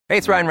Hey,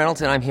 it's Ryan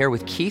Reynolds, and I'm here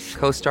with Keith,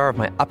 co-star of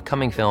my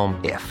upcoming film,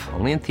 If,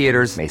 only in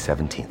theaters May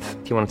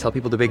 17th. Do you want to tell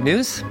people the big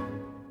news?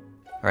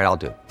 All right,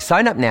 I'll do it.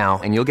 Sign up now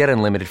and you'll get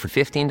unlimited for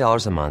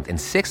 $15 a month and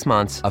 6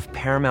 months of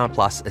Paramount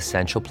Plus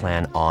Essential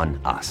Plan on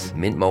us.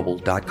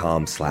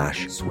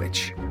 MintMobile.com/switch.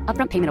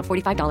 Upfront payment of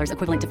 $45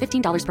 equivalent to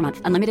 $15 per month.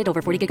 Unlimited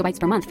over 40 gigabytes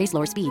per month. Face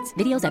lower speeds.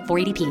 Videos at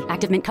 480p.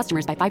 Active Mint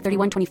customers by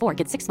 531.24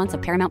 get 6 months of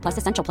Paramount Plus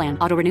Essential Plan.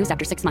 Auto renews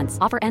after 6 months.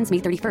 Offer ends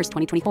May 31st,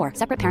 2024.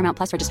 Separate Paramount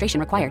Plus registration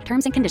required.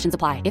 Terms and conditions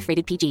apply if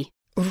rated PG.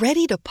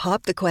 Ready to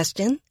pop the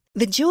question?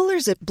 The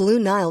jewelers at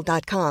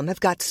BlueNile.com have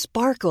got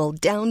sparkle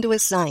down to a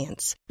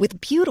science with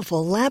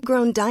beautiful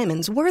lab-grown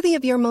diamonds worthy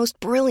of your most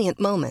brilliant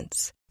moments.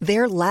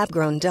 Their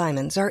lab-grown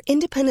diamonds are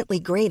independently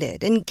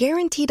graded and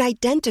guaranteed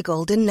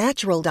identical to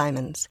natural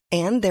diamonds,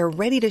 and they're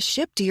ready to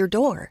ship to your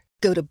door.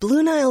 Go to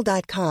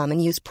BlueNile.com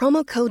and use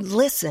promo code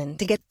LISTEN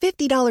to get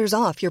 $50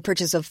 off your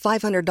purchase of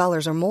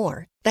 $500 or more.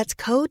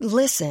 That's code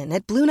LISTEN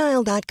at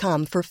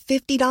BlueNile.com for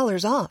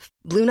 $50 off.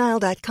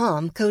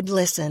 BlueNile.com, code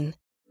LISTEN.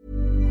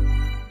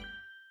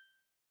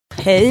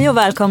 Hej och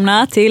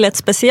välkomna till ett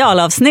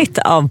specialavsnitt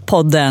av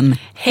podden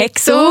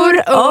Häxor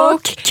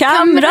och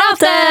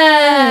kamrater!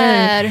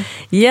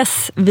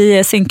 Yes, vi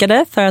är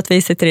synkade för att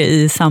vi sitter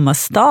i samma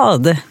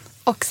stad.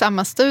 Och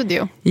samma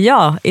studio.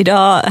 Ja,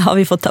 idag har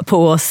vi fått ta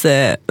på oss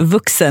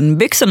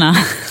vuxenbyxorna.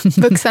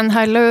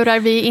 Vuxenhörlurar,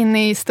 vi är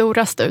inne i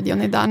stora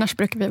studion idag, annars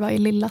brukar vi vara i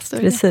lilla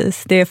studion.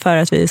 Precis, det är för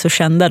att vi är så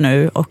kända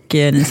nu och ni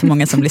är så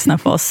många som lyssnar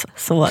på oss.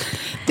 Så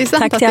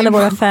tack till alla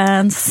våra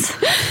fans.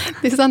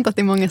 Det är sant att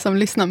det är många som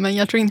lyssnar, men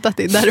jag tror inte att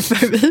det är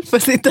därför vi får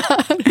sitta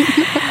här.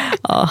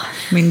 Ja,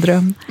 min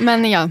dröm.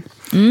 Men ja.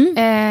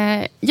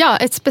 Ja,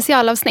 ett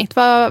specialavsnitt.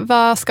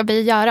 Vad ska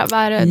vi göra? Vad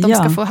är det de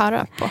ska få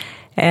höra på?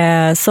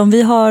 Som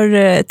vi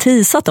har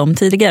teasat om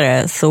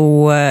tidigare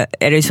så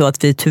är det ju så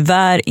att vi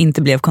tyvärr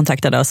inte blev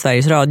kontaktade av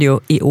Sveriges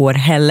Radio i år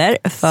heller.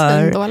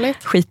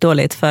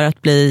 Skitdåligt för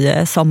att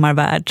bli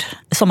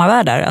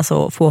sommarvärdar,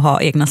 alltså få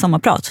ha egna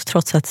sommarprat,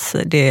 trots att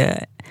det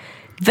är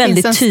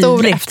väldigt finns en tydligt.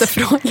 Stor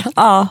efterfrågan.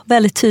 Ja,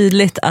 väldigt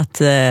tydligt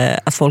att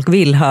folk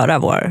vill höra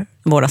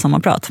våra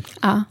sommarprat.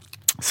 Ja.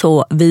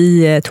 Så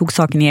vi tog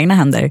saken i egna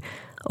händer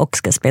och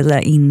ska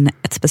spela in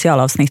ett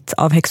specialavsnitt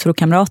av Häxor och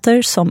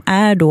kamrater som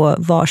är då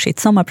varsitt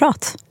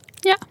sommarprat.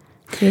 Ja.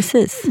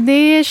 Precis.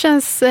 Det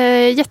känns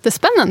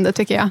jättespännande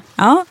tycker jag.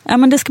 Ja,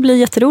 men det ska bli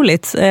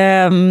jätteroligt.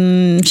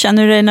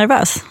 Känner du dig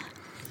nervös?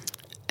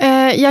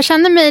 Jag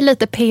känner mig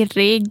lite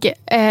pirrig.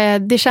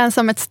 Det känns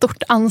som ett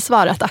stort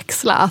ansvar att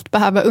axla, att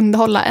behöva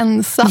underhålla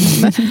ensam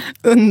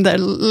under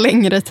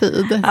längre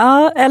tid.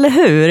 Ja, eller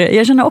hur?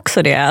 Jag känner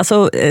också det.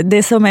 Alltså,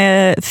 det som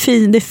är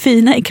det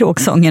fina i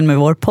Kråksången med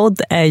vår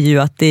podd är ju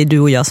att det är du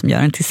och jag som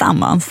gör den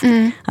tillsammans.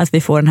 Att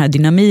vi får den här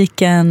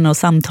dynamiken och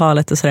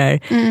samtalet och sådär.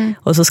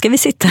 Och så ska vi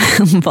sitta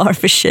var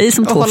för sig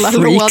som två freaks.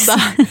 Och hålla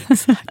låda.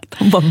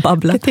 Och bara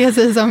babbla. Bete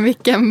sig som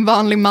vilken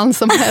vanlig man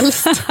som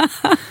helst.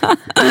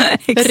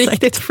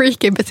 Riktigt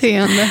freaky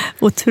beteende.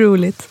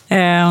 Otroligt.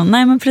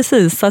 Nej men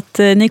precis, så att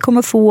ni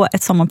kommer få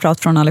ett sommarprat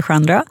från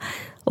Alejandra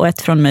och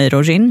ett från mig,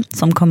 Rojin,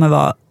 som kommer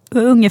vara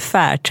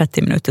ungefär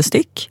 30 minuter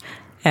styck.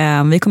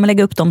 Vi kommer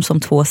lägga upp dem som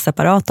 2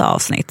 separata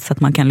avsnitt så att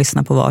man kan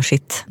lyssna på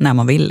varsitt när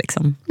man vill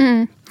liksom.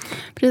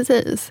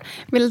 Precis.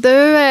 Vill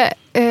du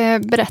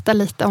berätta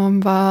lite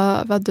om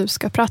vad du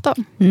ska prata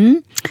om?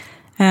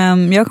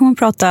 Jag kommer att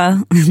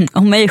prata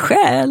om mig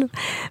själv,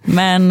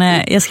 men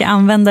jag ska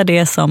använda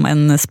det som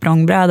en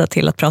språngbräda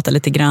till att prata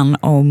lite grann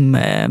om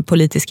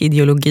politisk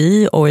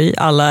ideologi. Oj,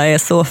 alla är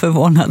så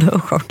förvånade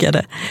och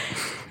chockade.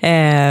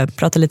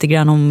 Prata lite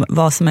grann om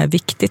vad som är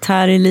viktigt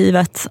här i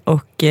livet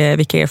och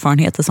vilka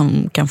erfarenheter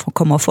som kan få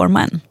komma och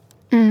forma en.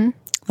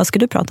 Vad ska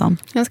du prata om?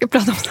 Jag ska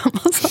prata om samma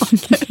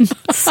saker.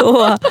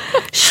 Så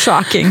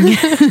shocking.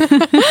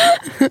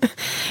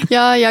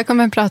 Ja, jag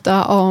kommer att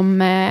prata om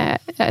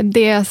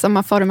det som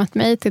har format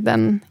mig till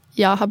den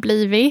jag har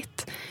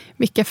blivit.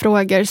 Vilka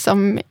frågor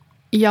som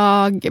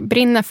jag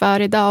brinner för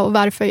idag och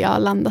varför jag har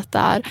landat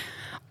där.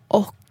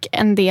 Och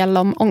en del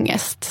om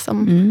ångest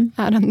som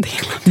är en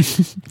del av det.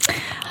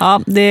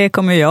 Ja, det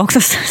kommer jag också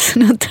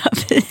snudda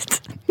vid.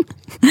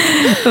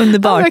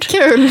 Underbart. Ja,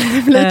 vad kul.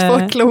 Det blir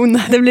 2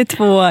 kloner. Det blir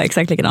 2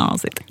 exakt likadana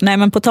avsnitt. Nej,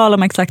 men på tal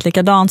om exakt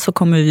likadant så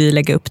kommer vi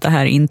lägga upp det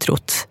här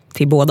introt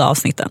till båda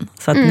avsnitten.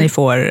 Så att ni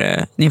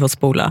får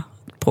spola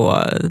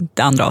på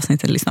det andra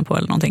avsnittet och lyssna på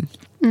eller någonting.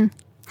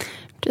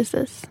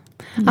 Precis.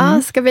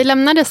 Ja, ska vi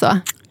lämna det så?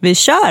 Vi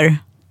kör!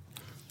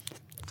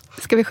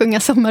 Ska vi sjunga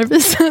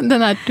sommarvisan?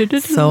 Den här...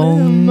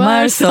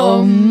 Sommar,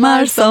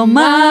 sommar,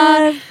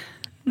 sommar.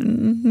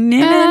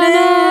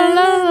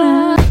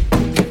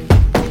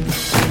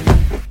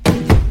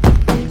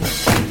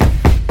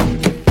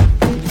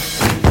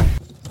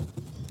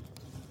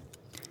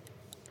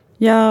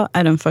 Jag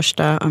är den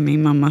första av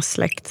min mammas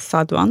släkt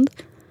Sadwand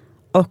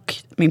och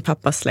min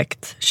pappas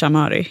släkt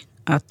Shamari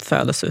att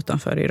födas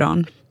utanför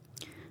Iran.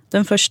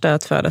 Den första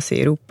att födas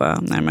i Europa,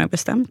 närmare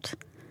bestämt.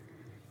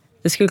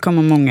 Det skulle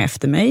komma många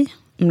efter mig,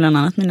 bland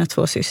annat mina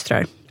 2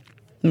 systrar.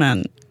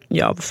 Men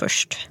jag var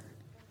först.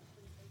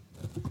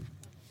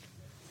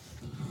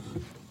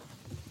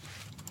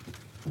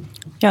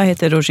 Jag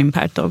heter Rojin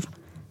Pertov.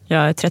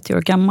 Jag är 30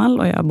 år gammal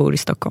och jag bor i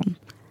Stockholm.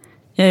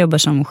 Jag jobbar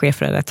som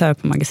chefredaktör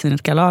på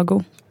magasinet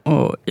Galago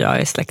och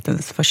jag är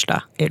släktens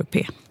första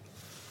europé.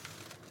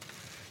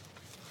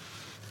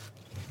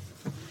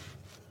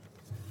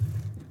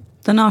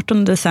 Den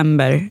 18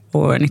 december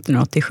år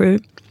 1987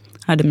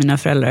 hade mina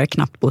föräldrar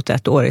knappt bott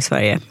 1 år i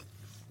Sverige.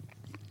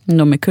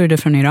 De är kurder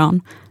från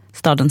Iran,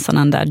 staden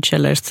Sanandaj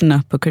eller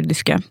Snö på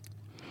kurdiska.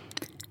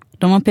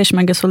 De var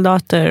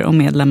peshmerga-soldater och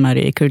medlemmar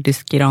i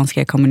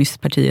kurdisk-iranska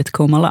kommunistpartiet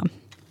Komala.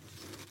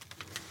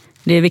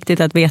 Det är viktigt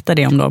att veta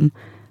det om dem,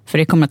 för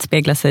det kommer att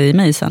spegla sig i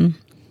mig sen.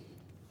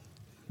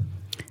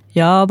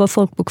 Jag var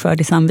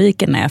folkbokförd i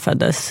Sandviken när jag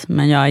föddes,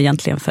 men jag är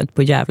egentligen född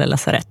på Gävle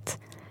lasarett.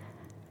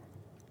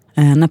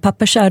 När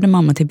pappa körde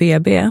mamma till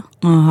BB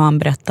har han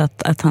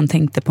berättat att han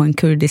tänkte på en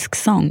kurdisk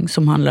sång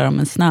som handlar om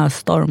en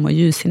snöstorm och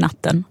ljus i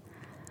natten.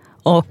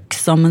 Och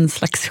som en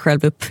slags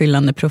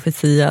självuppfyllande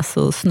profetia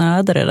så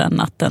snöade det den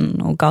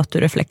natten och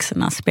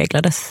gatureflexerna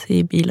speglades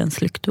i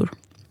bilens lyktor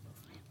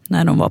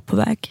när de var på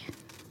väg.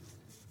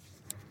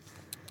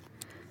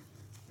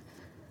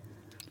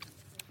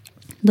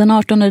 Den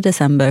 18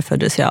 december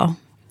föddes jag,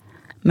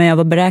 men jag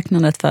var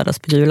beräknad att födas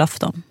på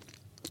julafton.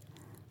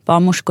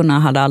 Barnmorskorna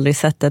hade aldrig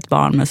sett ett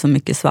barn med så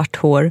mycket svart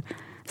hår,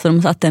 så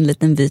de satte en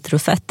liten vit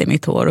rosett i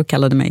mitt hår och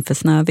kallade mig för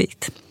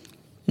Snövit.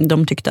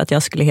 De tyckte att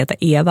jag skulle heta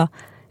Eva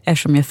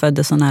eftersom jag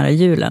föddes så nära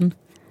julen.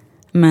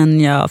 Men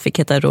jag fick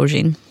heta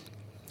Rojin.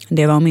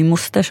 Det var min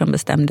moster som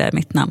bestämde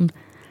mitt namn,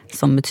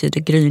 som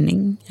betyder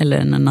gryning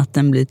eller när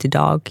natten blir till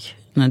dag,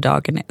 när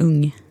dagen är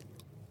ung.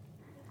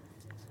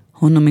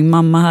 Hon och min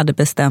mamma hade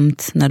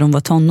bestämt när de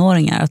var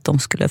tonåringar att de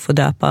skulle få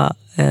döpa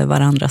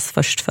varandras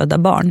förstfödda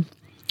barn.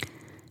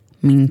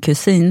 Min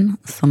kusin,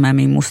 som är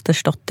min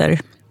mosters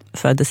dotter,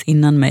 föddes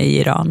innan mig i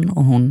Iran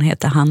och hon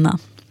heter Hanna.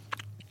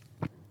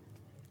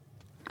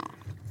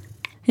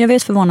 Jag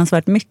vet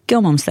förvånansvärt mycket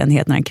om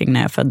omständigheterna kring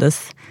när jag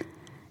föddes.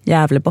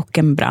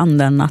 Gävlebocken brann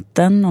den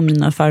natten och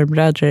mina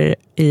farbröder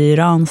i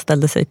Iran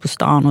ställde sig på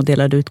stan och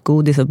delade ut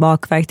godis och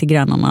bakverk till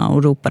grannarna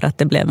och ropade att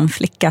det blev en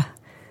flicka.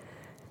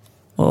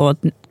 Och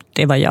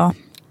det var jag.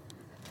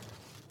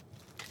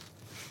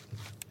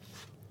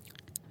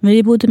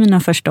 Vi bodde mina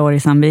första år i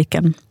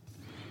Sandviken.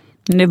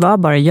 Det var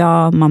bara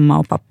jag, mamma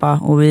och pappa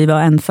och vi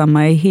var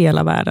ensamma i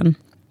hela världen.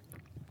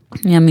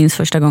 Jag minns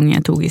första gången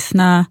jag tog i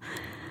snö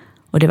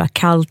och det var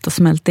kallt och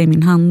smälte i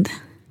min hand.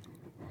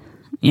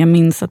 Jag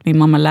minns att min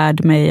mamma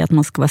lärde mig att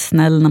man ska vara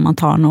snäll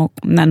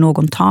när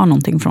någon tar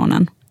någonting från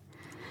en.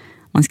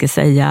 Man ska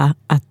säga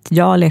att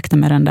jag lekte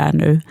med den där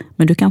nu,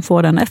 men du kan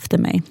få den efter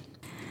mig.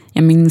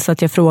 Jag minns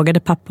att jag frågade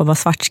pappa vad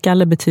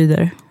svartskalle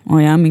betyder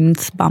och jag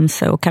minns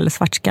Bamse och Kalle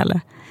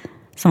Svartskalle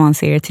som var en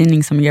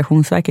serietidning som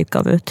Migrationsverket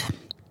gav ut.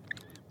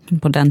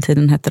 På den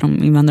tiden hette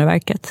de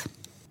Invandrarverket.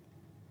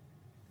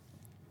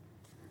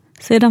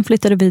 Sedan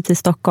flyttade vi till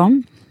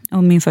Stockholm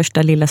och min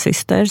första lilla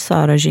syster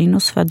Sara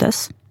Ginos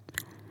föddes.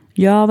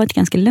 Jag var ett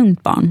ganska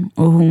lugnt barn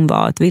och hon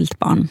var ett vilt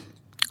barn.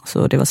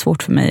 Så det var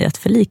svårt för mig att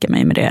förlika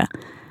mig med det.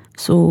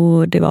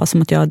 Så det var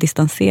som att jag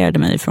distanserade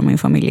mig från min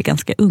familj i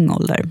ganska ung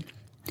ålder.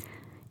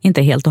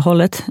 Inte helt och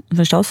hållet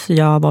förstås,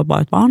 jag var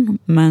bara ett barn,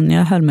 men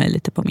jag höll mig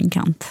lite på min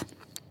kant.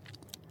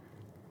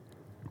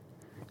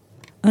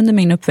 Under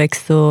min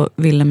uppväxt så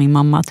ville min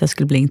mamma att jag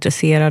skulle bli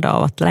intresserad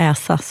av att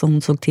läsa, så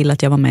hon såg till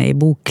att jag var med i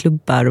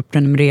bokklubbar och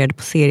prenumererade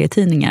på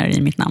serietidningar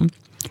i mitt namn.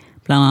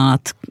 Bland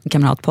annat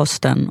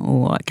Kamratposten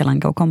och Kalle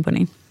Anka &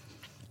 Company.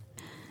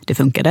 Det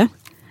funkade.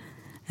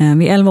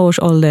 Vid 11 års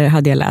ålder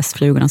hade jag läst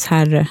Flugornas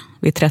herre.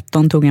 Vid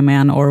 13 tog jag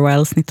med en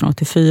Orwells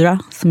 1984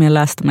 som jag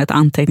läste med ett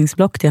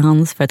anteckningsblock till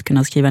hands för att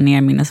kunna skriva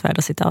ner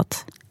minnesvärda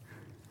citat.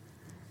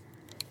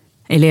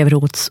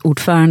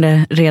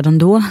 Elevrådsordförande redan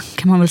då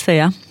kan man väl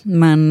säga.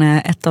 Men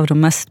ett av de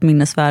mest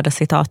minnesvärda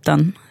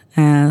citaten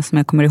som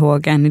jag kommer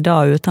ihåg än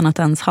idag utan att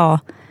ens ha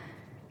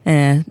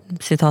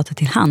citatet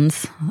till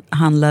hands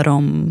handlar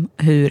om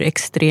hur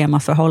extrema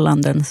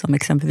förhållanden som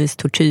exempelvis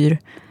tortyr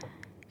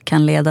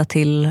kan leda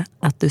till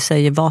att du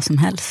säger vad som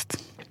helst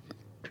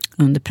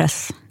under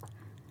press.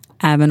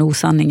 Även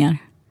osanningar.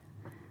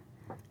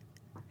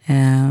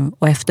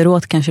 Och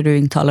efteråt kanske du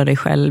intalar dig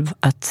själv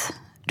att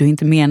du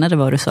inte menade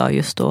vad du sa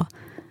just då.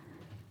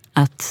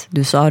 Att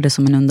du sa det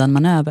som en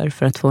undanmanöver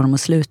för att få dem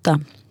att sluta.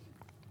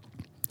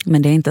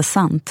 Men det är inte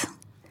sant.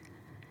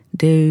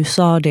 Du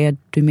sa det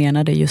du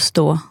menade just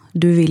då.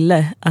 Du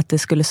ville att det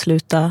skulle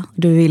sluta.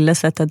 Du ville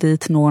sätta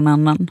dit någon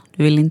annan.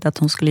 Du ville inte att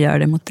hon skulle göra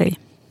det mot dig.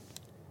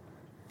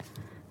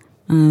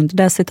 Det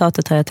där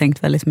citatet har jag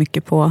tänkt väldigt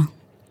mycket på.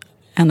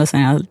 Ända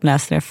sedan jag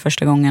läste det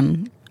första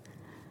gången.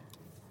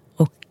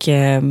 Och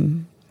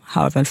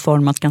har väl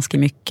format ganska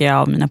mycket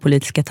av mina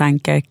politiska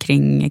tankar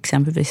kring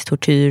exempelvis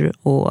tortyr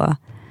och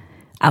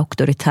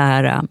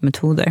auktoritära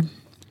metoder.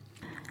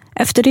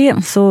 Efter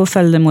det så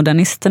följde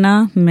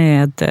modernisterna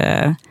med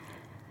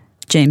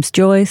James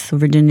Joyce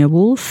och Virginia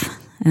Woolf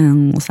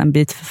och sen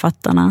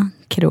bitförfattarna,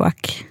 Kerouac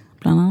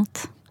bland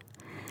annat.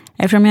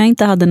 Eftersom jag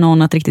inte hade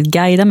någon att riktigt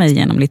guida mig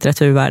genom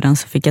litteraturvärlden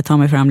så fick jag ta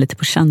mig fram lite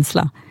på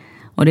känsla.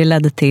 Och det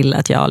ledde till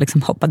att jag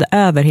liksom hoppade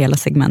över hela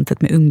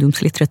segmentet med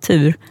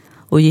ungdomslitteratur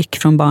och gick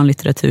från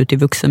barnlitteratur till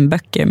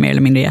vuxenböcker mer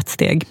eller mindre i ett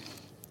steg.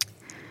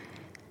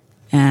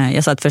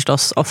 Jag satt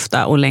förstås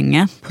ofta och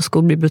länge på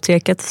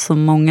skolbiblioteket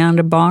som många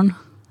andra barn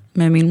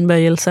med min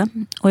böjelse.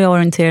 Och jag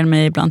orienterade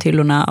mig bland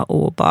hyllorna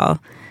och bara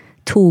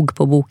tog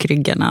på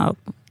bokryggarna och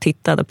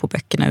tittade på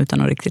böckerna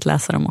utan att riktigt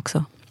läsa dem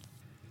också.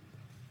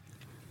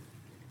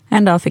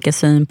 En dag fick jag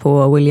syn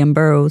på William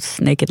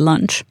Burroughs Naked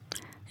Lunch.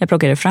 Jag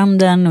plockade fram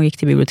den och gick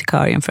till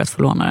bibliotekarien för att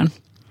få låna den.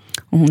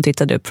 Och hon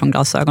tittade upp från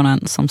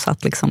glasögonen som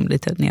satt liksom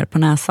lite ner på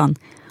näsan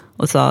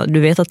och sa, du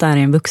vet att det här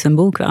är en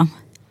vuxenbok, va?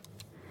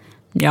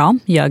 Ja,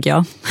 ljög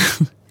jag.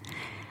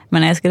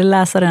 Men när jag skulle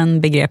läsa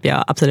den begrep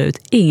jag absolut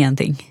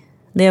ingenting.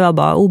 Det var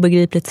bara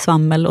obegripligt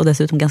svammel och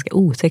dessutom ganska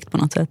otäckt på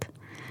något sätt.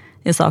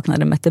 Jag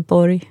saknade Mette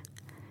Borg.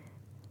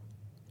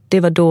 Det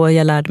var då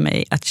jag lärde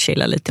mig att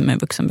chilla lite med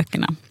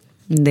vuxenböckerna.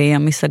 Det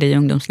jag missade i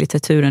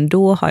ungdomslitteraturen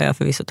då har jag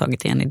förvisso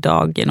tagit igen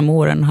idag. Genom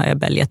åren har jag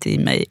bälgat i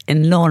mig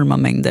enorma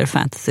mängder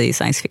fantasy,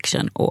 science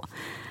fiction och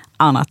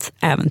annat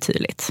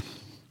äventyrligt.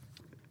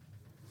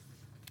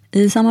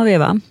 I samma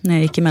veva, när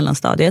jag gick i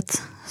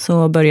mellanstadiet,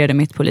 så började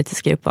mitt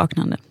politiska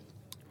uppvaknande.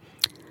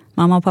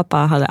 Mamma och pappa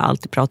hade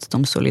alltid pratat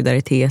om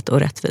solidaritet och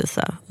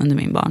rättvisa under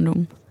min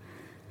barndom.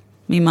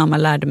 Min mamma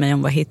lärde mig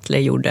om vad Hitler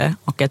gjorde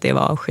och att det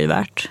var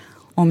avskyvärt.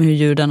 Om hur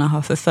judarna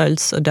har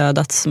förföljts och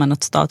dödats, men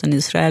att staten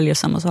Israel gör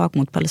samma sak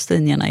mot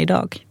palestinierna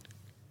idag.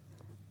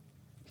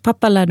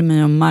 Pappa lärde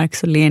mig om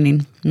Marx och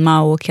Lenin,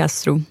 Mao och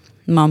Castro,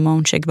 mamma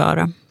och Che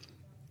Guevara.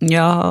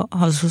 Jag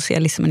har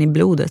socialismen i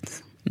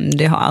blodet.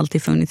 Det har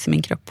alltid funnits i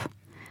min kropp.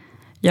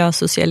 Jag är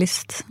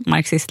socialist,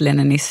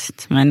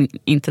 marxist-leninist, men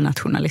inte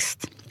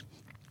nationalist.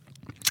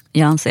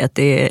 Jag anser att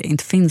det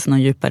inte finns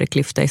någon djupare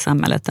klyfta i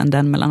samhället än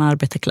den mellan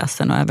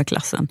arbetarklassen och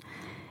överklassen.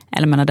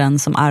 Eller mellan den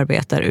som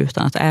arbetar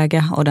utan att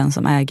äga och den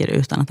som äger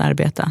utan att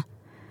arbeta.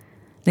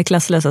 Det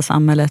klasslösa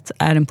samhället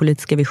är en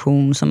politisk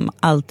vision som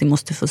alltid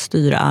måste få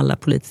styra alla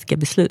politiska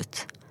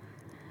beslut.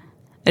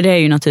 Det är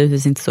ju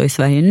naturligtvis inte så i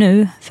Sverige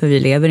nu, för vi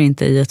lever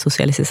inte i ett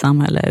socialistiskt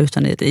samhälle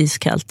utan i ett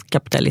iskallt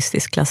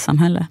kapitalistiskt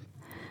klassamhälle.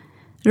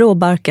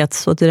 Råbarkat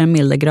så till den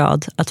milda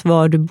grad att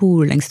var du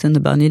bor längs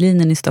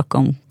tunnelbanelinjen i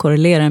Stockholm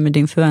korrelerar med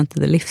din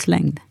förväntade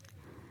livslängd.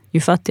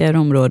 Ju fattigare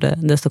område,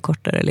 desto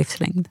kortare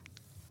livslängd.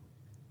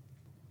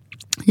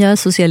 Jag är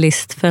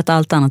socialist för att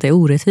allt annat är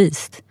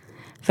orättvist.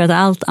 För att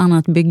allt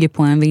annat bygger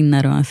på en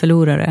vinnare och en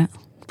förlorare.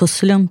 På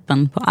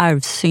slumpen, på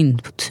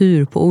arvssynd, på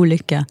tur, på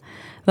olycka.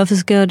 Varför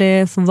ska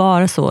det få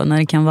vara så när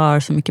det kan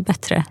vara så mycket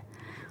bättre?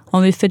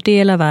 Om vi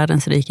fördelar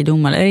världens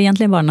rikedomar, eller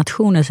egentligen bara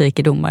nationens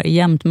rikedomar,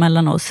 jämnt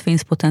mellan oss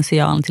finns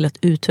potentialen till att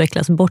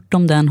utvecklas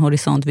bortom den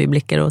horisont vi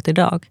blickar åt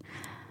idag.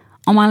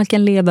 Om alla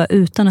kan leva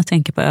utan att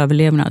tänka på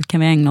överlevnad kan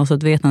vi ägna oss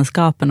åt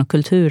vetenskapen och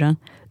kulturen,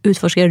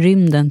 utforska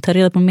rymden, ta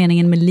reda på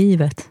meningen med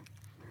livet.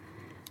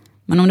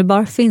 Men om det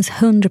bara finns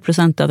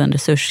 100% av en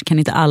resurs kan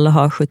inte alla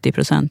ha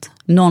 70%.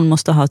 Någon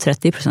måste ha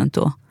 30%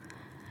 då.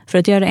 För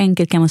att göra det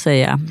enkelt kan man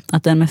säga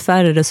att den med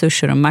färre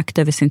resurser och makt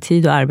över sin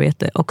tid och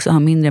arbete också har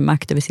mindre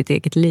makt över sitt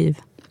eget liv.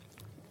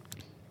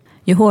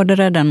 Ju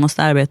hårdare den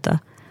måste arbeta,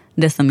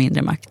 desto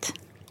mindre makt.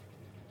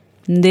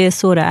 Det är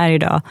så det är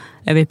idag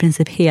över i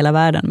princip hela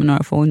världen med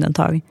några få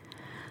undantag.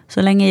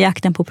 Så länge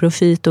jakten på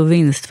profit och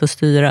vinst får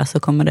styra så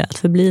kommer det att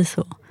förbli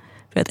så.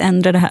 För att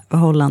ändra det här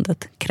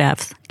förhållandet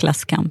krävs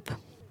klasskamp.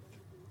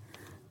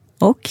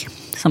 Och,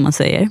 som man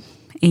säger,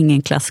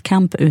 ingen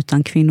klasskamp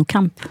utan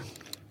kvinnokamp.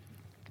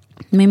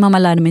 Min mamma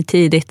lärde mig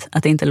tidigt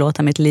att inte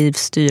låta mitt liv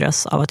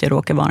styras av att jag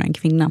råkar vara en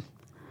kvinna.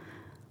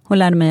 Hon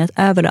lärde mig att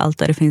överallt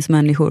där det finns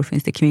människor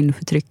finns det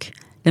kvinnoförtryck.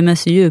 Det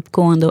mest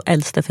djupgående och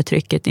äldsta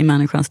förtrycket i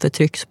människans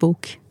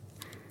förtrycksbok.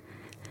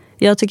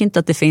 Jag tycker inte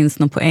att det finns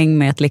någon poäng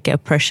med att leka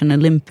Oppression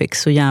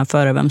Olympics och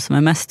jämföra vem som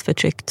är mest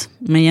förtryckt.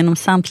 Men genom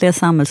samtliga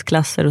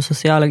samhällsklasser och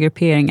sociala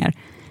grupperingar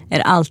är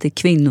det alltid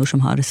kvinnor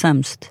som har det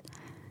sämst.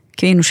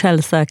 Kvinnors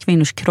hälsa,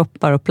 kvinnors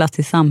kroppar och plats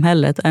i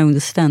samhället är under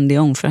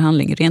ständig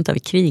omförhandling, rent av i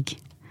krig.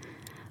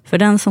 För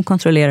den som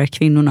kontrollerar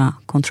kvinnorna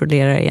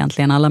kontrollerar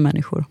egentligen alla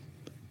människor.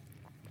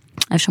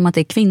 Eftersom att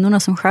det är kvinnorna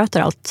som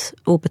sköter allt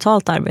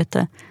obetalt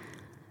arbete,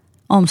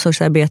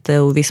 omsorgsarbete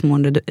och viss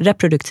mån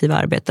reproduktiva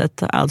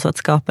arbetet, alltså att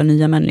skapa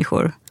nya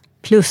människor,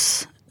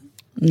 plus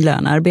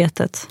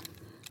lönearbetet.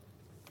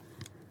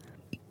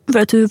 För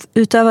att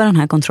utöva den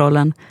här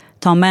kontrollen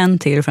tar män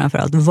till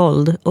framförallt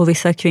våld och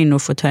vissa kvinnor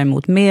får ta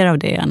emot mer av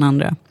det än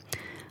andra.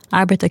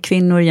 Arbetar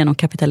kvinnor genom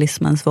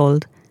kapitalismens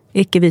våld,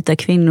 icke-vita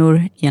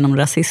kvinnor genom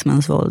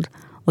rasismens våld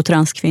och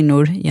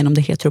transkvinnor genom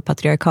det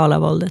heteropatriarkala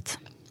våldet.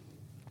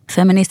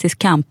 Feministisk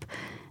kamp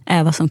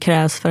är vad som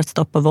krävs för att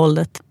stoppa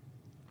våldet.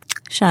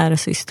 Kära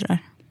systrar,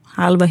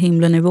 halva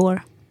himlen är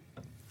vår.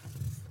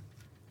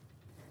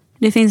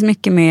 Det finns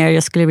mycket mer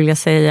jag skulle vilja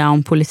säga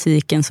om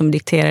politiken som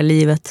dikterar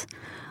livet.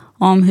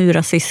 Om hur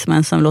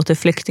rasismen som låter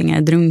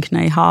flyktingar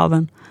drunkna i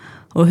haven.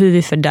 Och hur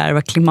vi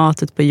fördärvar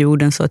klimatet på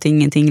jorden så att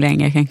ingenting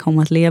längre kan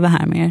komma att leva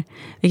här mer.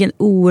 Vilken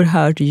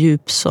oerhört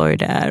djup sorg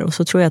det är. Och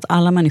så tror jag att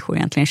alla människor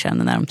egentligen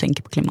känner när de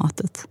tänker på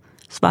klimatet.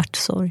 Svart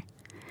sorg.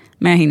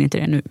 Men jag hinner inte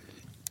det nu.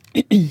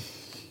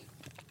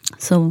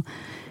 Så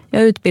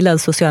jag är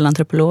utbildad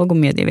socialantropolog och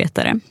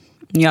medievetare.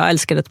 Jag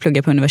älskade att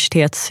plugga på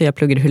universitet, så jag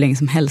pluggade hur länge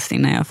som helst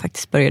innan jag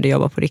faktiskt började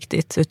jobba på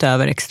riktigt,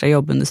 utöver extra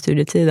jobb under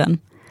studietiden.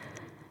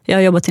 Jag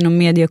har jobbat inom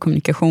media och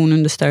kommunikation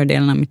under större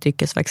delen av mitt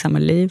yrkesverksamma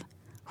liv.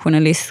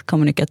 Journalist,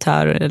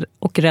 kommunikatör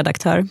och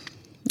redaktör.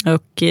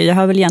 Och jag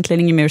har väl egentligen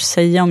inget mer att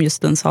säga om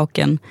just den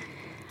saken,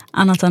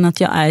 annat än att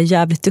jag är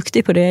jävligt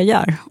duktig på det jag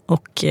gör.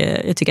 Och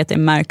jag tycker att det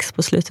märks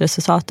på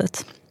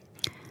slutresultatet.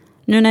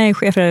 Nu när jag är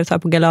chefredaktör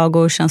på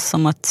Galago känns det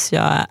som att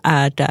jag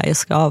är där jag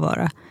ska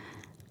vara.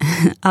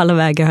 Alla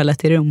vägar har lett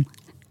till Rom.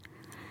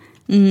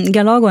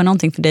 Galago är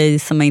någonting för dig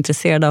som är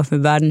intresserad av hur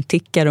världen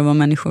tickar och vad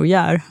människor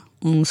gör.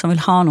 Och som vill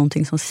ha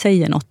någonting som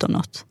säger något om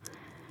något.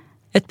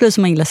 Ett plus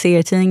som man gillar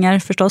serietidningar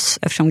förstås,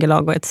 eftersom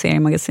Galago är ett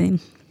seriemagasin.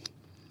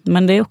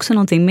 Men det är också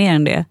någonting mer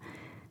än det.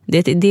 Det är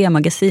ett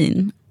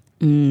idémagasin.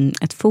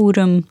 Ett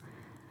forum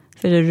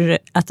för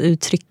att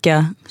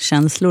uttrycka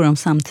känslor om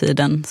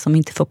samtiden som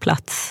inte får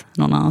plats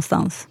någon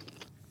annanstans.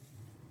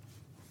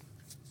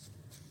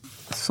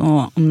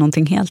 Så om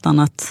någonting helt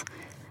annat.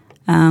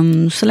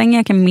 Så länge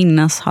jag kan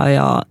minnas har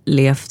jag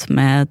levt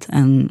med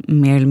en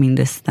mer eller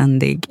mindre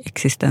ständig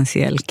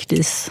existentiell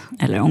kris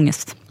eller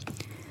ångest.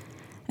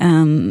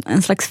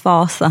 En slags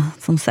fasa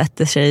som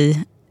sätter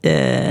sig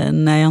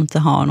när jag inte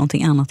har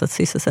någonting annat att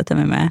sysselsätta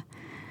mig med.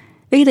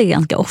 Vilket är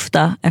ganska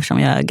ofta eftersom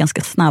jag är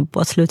ganska snabb på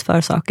att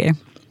slutföra saker.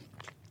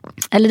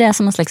 Eller det är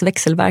som en slags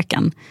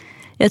växelverkan.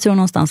 Jag tror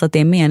någonstans att det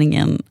är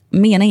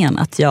meningen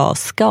att jag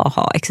ska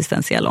ha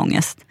existentiell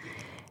ångest.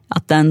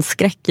 Att den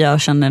skräck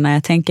jag känner när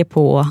jag tänker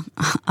på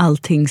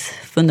alltings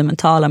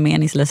fundamentala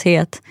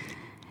meningslöshet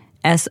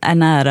är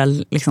nära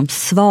liksom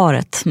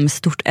svaret med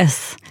stort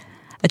S.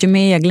 Att ju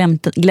mer jag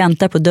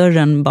gläntar på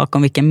dörren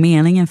bakom vilken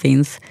meningen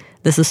finns,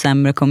 desto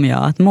sämre kommer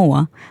jag att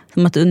må.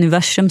 Som att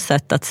universums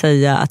sätt att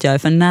säga att jag är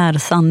för nära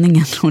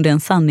sanningen, och det är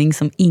en sanning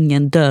som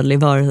ingen dödlig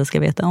varelse ska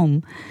veta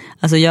om.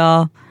 Alltså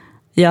jag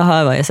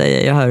hör vad jag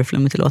säger, jag hör hur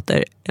flummigt det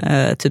låter.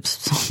 Typ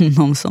som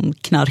någon som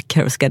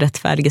knarkar och ska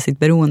rättfärdiga sitt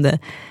beroende.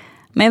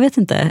 Men jag vet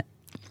inte,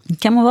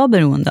 kan man vara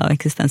beroende av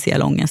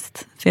existentiell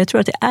ångest? För jag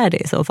tror att det är det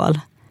i så fall.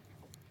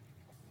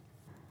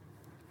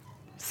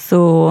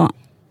 Så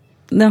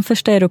den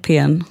första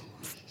europeen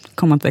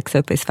kom att växa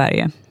upp i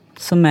Sverige,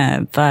 som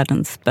är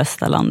världens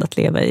bästa land att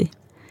leva i.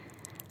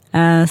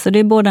 Så det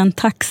är både en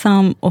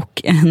tacksam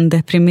och en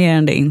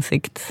deprimerande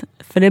insikt.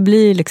 För det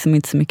blir liksom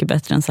inte så mycket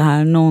bättre än så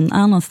här någon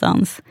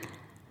annanstans.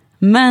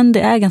 Men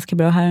det är ganska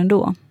bra här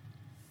ändå.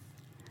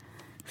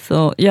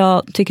 Så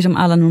jag tycker som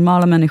alla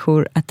normala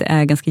människor att det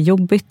är ganska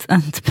jobbigt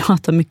att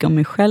prata mycket om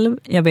mig själv.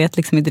 Jag vet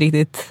liksom inte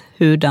riktigt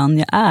hurdan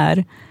jag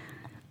är.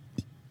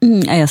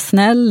 Är jag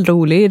snäll,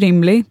 rolig,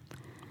 rimlig?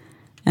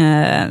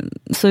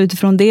 Så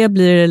utifrån det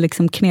blir det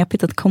liksom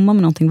knepigt att komma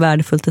med någonting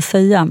värdefullt att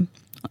säga.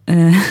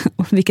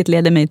 Vilket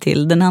leder mig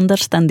till den andra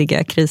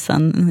ständiga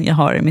krisen jag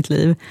har i mitt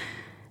liv.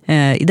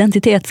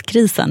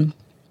 Identitetskrisen.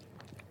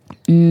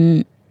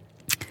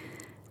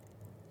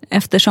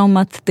 Eftersom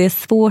att det är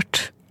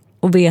svårt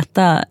att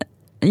veta.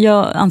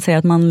 Jag anser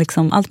att man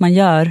liksom, allt man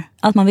gör,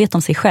 allt man vet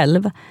om sig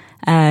själv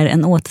är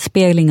en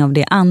återspegling av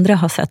det andra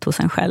har sett hos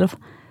en själv.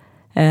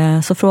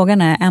 Så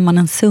frågan är man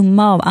en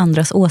summa av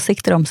andras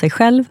åsikter om sig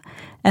själv,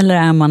 eller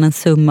är man en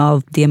summa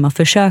av det man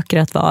försöker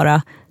att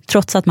vara,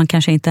 trots att man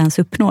kanske inte ens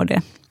uppnår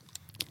det?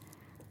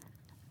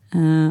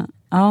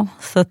 Ja,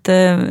 så att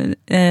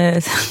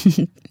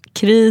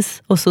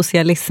kris och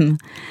socialism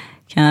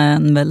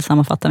kan väl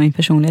sammanfatta min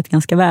personlighet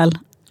ganska väl,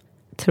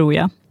 tror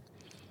jag.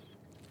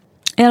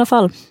 I alla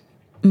fall,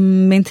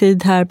 min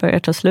tid här börjar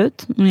ta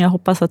slut. Jag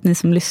hoppas att ni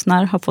som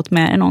lyssnar har fått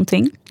med er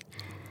någonting.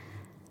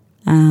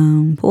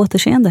 På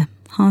återseende.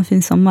 Ha en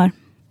fin sommar.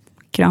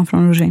 Kram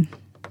från Rosin.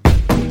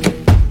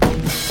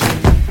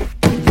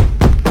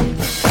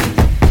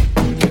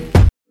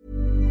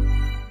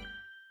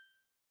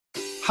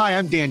 Hi,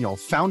 I'm Daniel,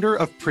 founder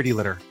of Pretty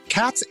Litter.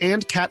 Cats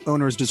and cat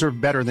owners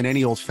deserve better than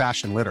any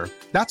old-fashioned litter.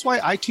 That's why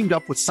I teamed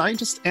up with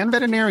scientists and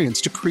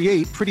veterinarians to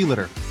create Pretty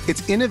Litter.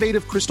 Its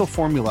innovative crystal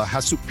formula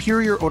has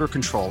superior odor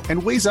control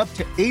and weighs up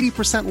to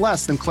 80%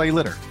 less than clay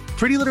litter.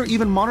 Pretty Litter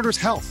even monitors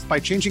health by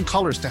changing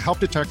colors to help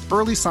detect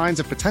early signs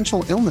of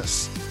potential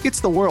illness.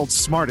 It's the world's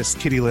smartest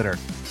kitty litter.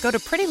 Go to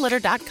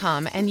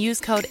prettylitter.com and use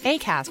code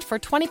ACAST for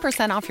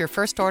 20% off your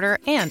first order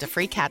and a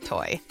free cat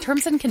toy.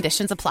 Terms and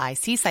conditions apply.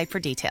 See site for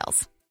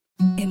details.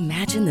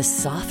 Imagine the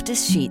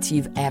softest sheets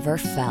you've ever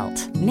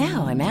felt.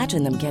 Now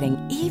imagine them getting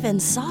even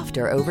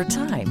softer over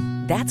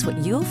time. That's what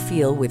you'll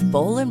feel with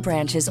Boll &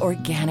 Branch's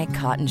organic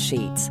cotton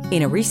sheets.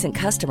 In a recent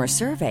customer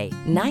survey,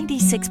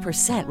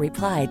 96%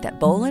 replied that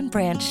Boll &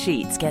 Branch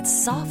sheets get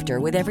softer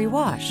with every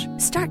wash.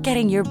 Start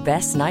getting your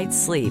best night's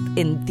sleep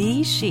in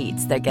these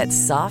sheets that get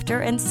softer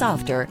and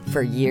softer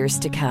for years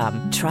to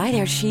come. Try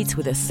their sheets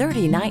with a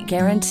 30-night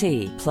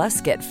guarantee.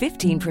 Plus, get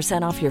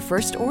 15% off your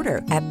first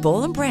order at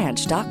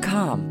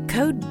bollandbranch.com.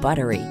 Code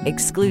BUTTERY.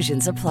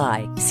 Exclusions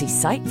apply. See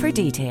site for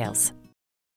details.